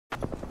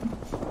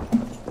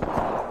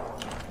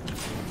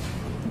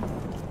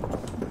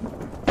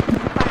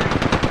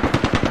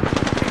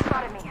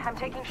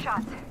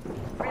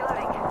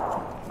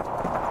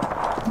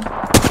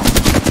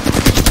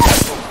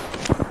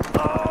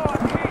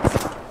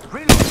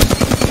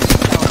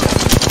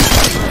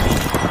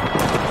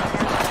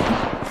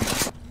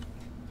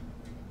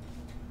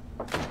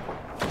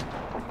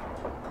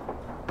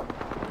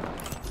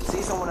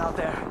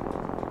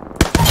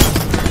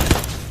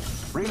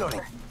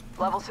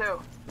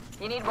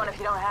You need one if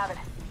you don't have it.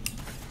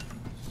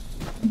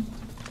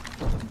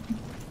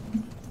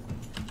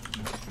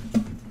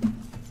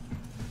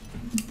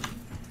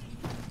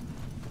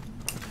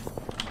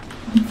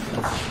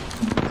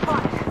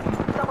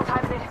 Spotted. Double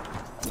timing it.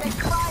 Take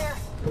fire.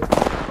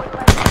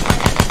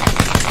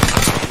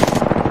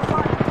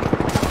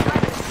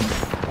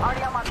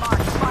 Already on my mark.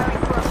 Firing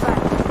through our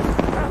sight.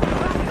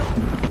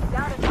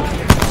 Down and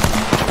target.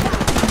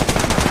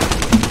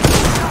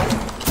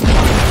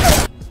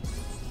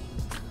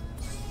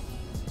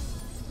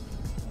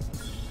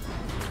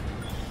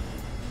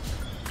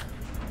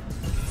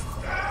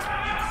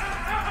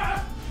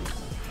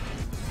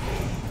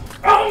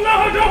 Oh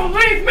no, don't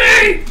leave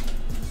me!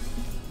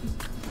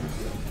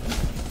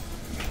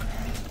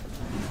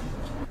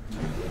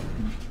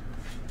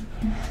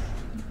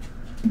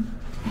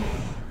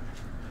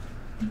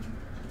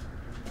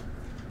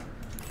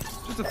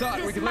 Just a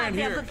thought, we could land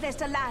here. Good place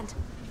to land.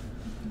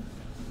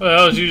 What the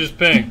hell did you just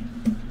ping?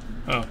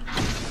 Oh.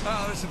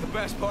 Oh, this is the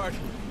best part.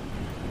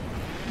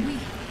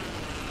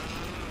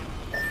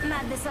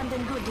 Man, there's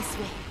something good this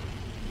way.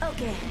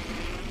 Okay.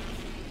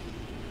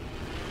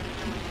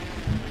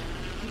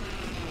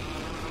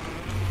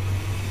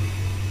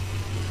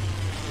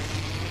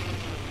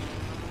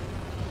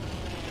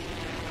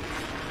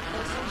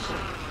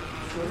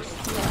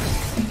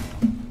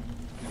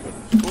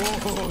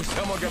 Oh,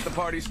 someone got the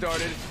party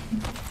started.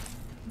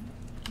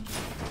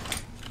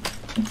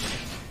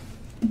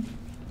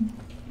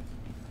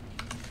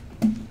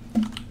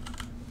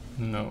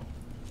 No.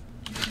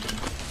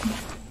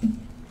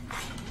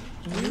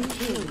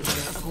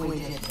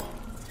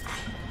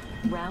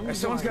 Hey,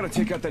 someone's got to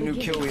take out that new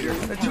kill leader.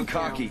 They're too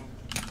cocky.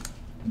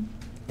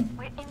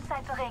 We're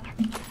inside the ring.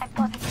 I'm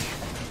positive.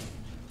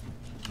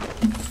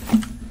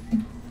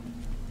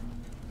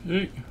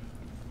 Hey.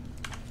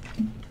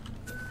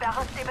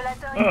 Barrel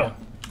stabilizer. Oh.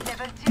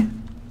 Level 2.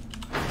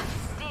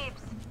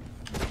 Dibs.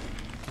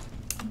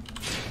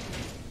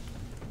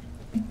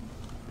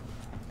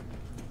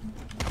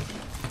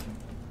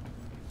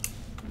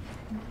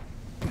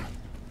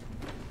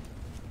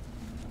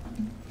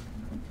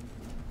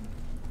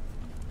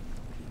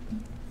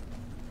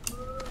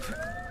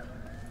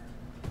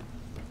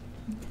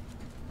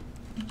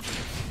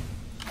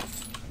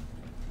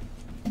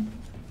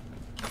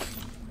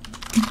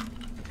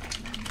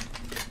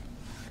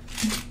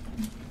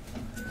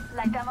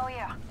 Light ammo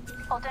here.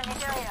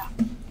 Alternate area.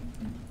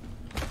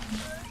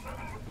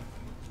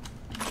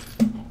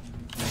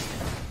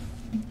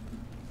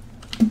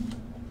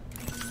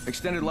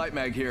 Extended light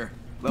mag here.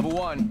 Level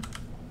 1.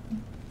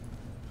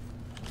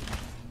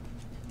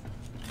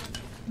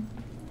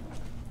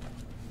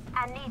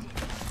 I need it.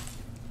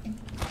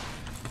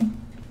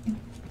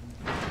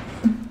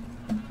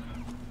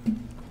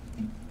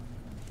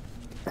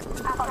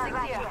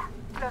 Optics here.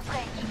 Close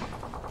range.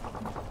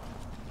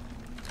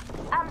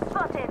 I'm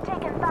spotted.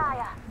 Taking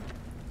fire.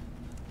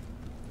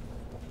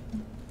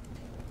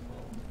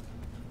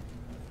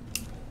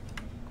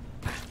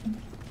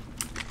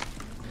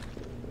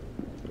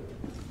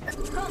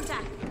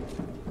 Contact.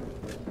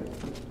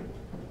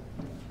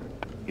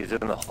 He's in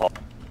the hall.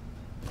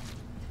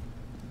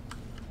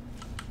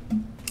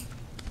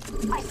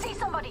 I see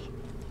somebody.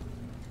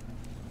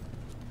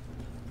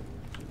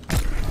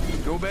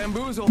 Go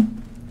bamboozle.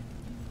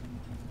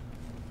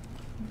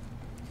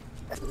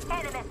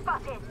 Enemy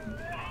spotted.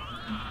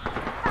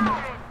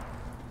 Firing.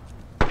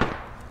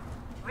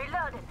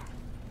 Reloading.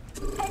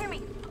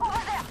 Enemy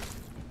over there.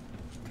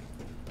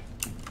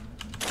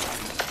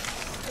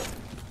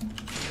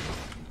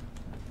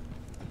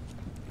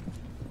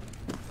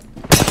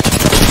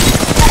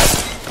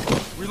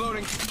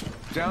 Reloading.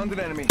 Downed an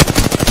enemy.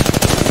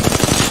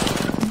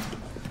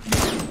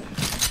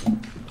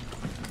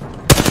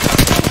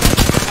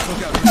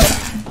 Look out.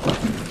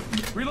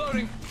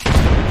 Reloading.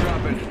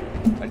 Drop it.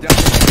 I downed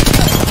it.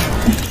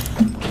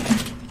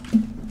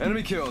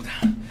 Enemy killed.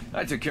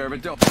 I took care of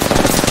it. Don't. They're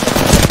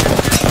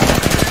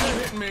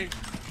hitting me.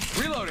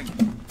 Reloading.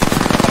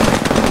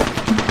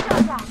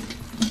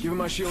 Give him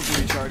my shield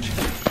to recharge.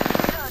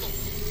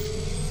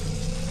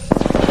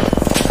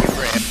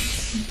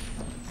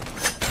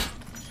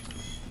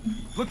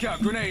 Look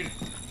out, grenade.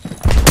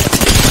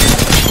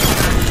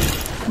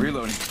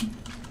 Reloading.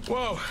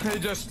 Whoa, they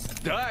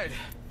just died.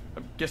 I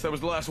guess that was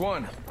the last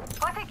one.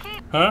 What's it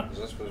keep? Huh? Is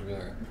that supposed to be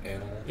like an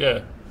animal?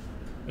 Yeah.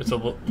 It's a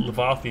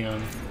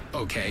Leviathan.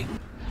 Okay.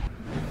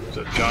 It's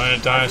a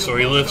giant dinosaur.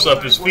 He lifts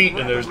up his feet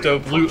and there's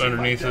dope loot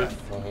underneath it.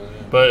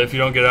 But if you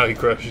don't get out, he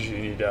crushes you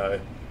and you die.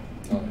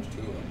 Oh, there's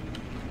two of them.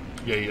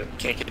 Yeah, yeah.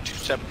 Can't get you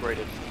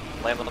separated.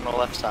 Land on the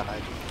left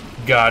side.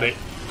 Got it.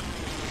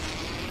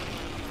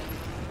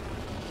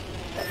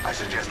 I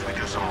suggest we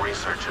do some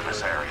research in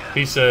this area.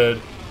 He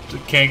said,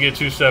 can't get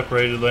too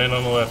separated, land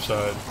on the left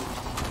side.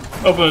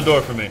 Open the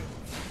door for me.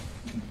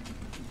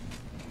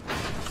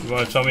 You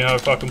want to tell me how to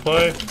fucking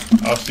play?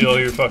 I'll steal all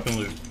your fucking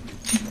loot.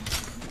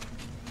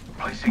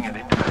 Placing an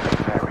independent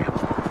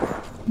variable.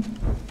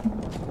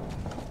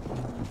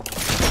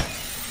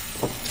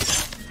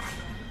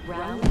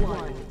 Round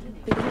 1.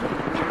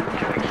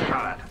 Getting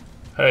shot at.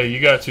 Hey, Hey, you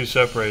got two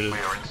separated. We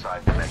are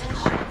inside the next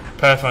ring.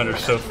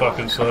 Pathfinder's so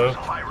fucking slow.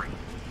 Firing.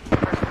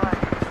 First blood.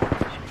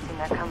 Should have seen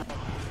that coming.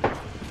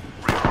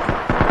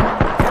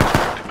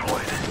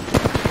 Deployed.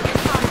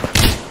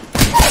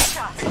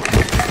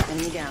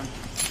 Enemy down.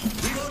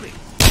 Reloading.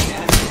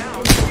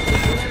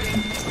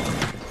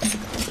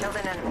 Killed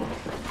an enemy.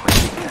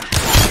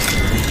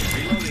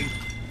 Reloading.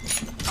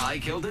 I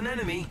killed an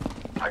enemy.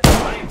 I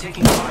I am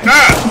taking fire.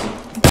 Ah!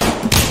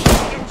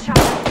 Getting shot.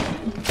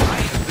 I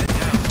have been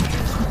down.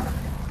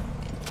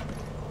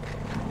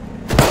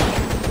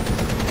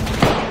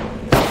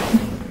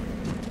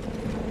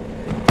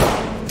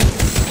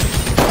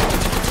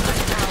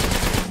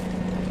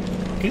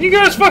 Can you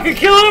guys fucking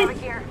kill Over him?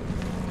 here.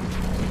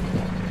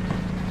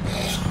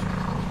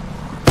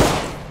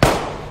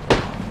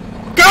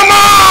 Come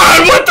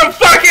on! What the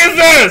fuck is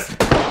this?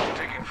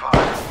 taking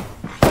fire.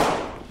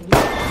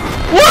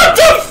 What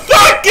the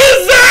fuck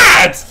is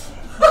that?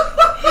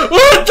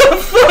 What the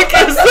fuck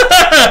is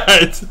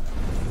that?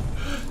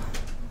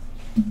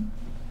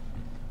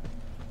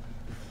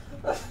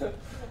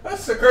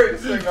 That's the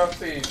greatest thing I've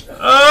seen.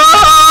 Ah!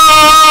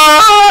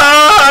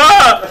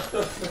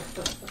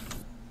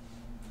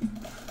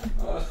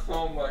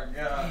 Oh my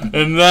god.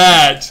 And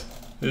that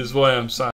is why I'm silent.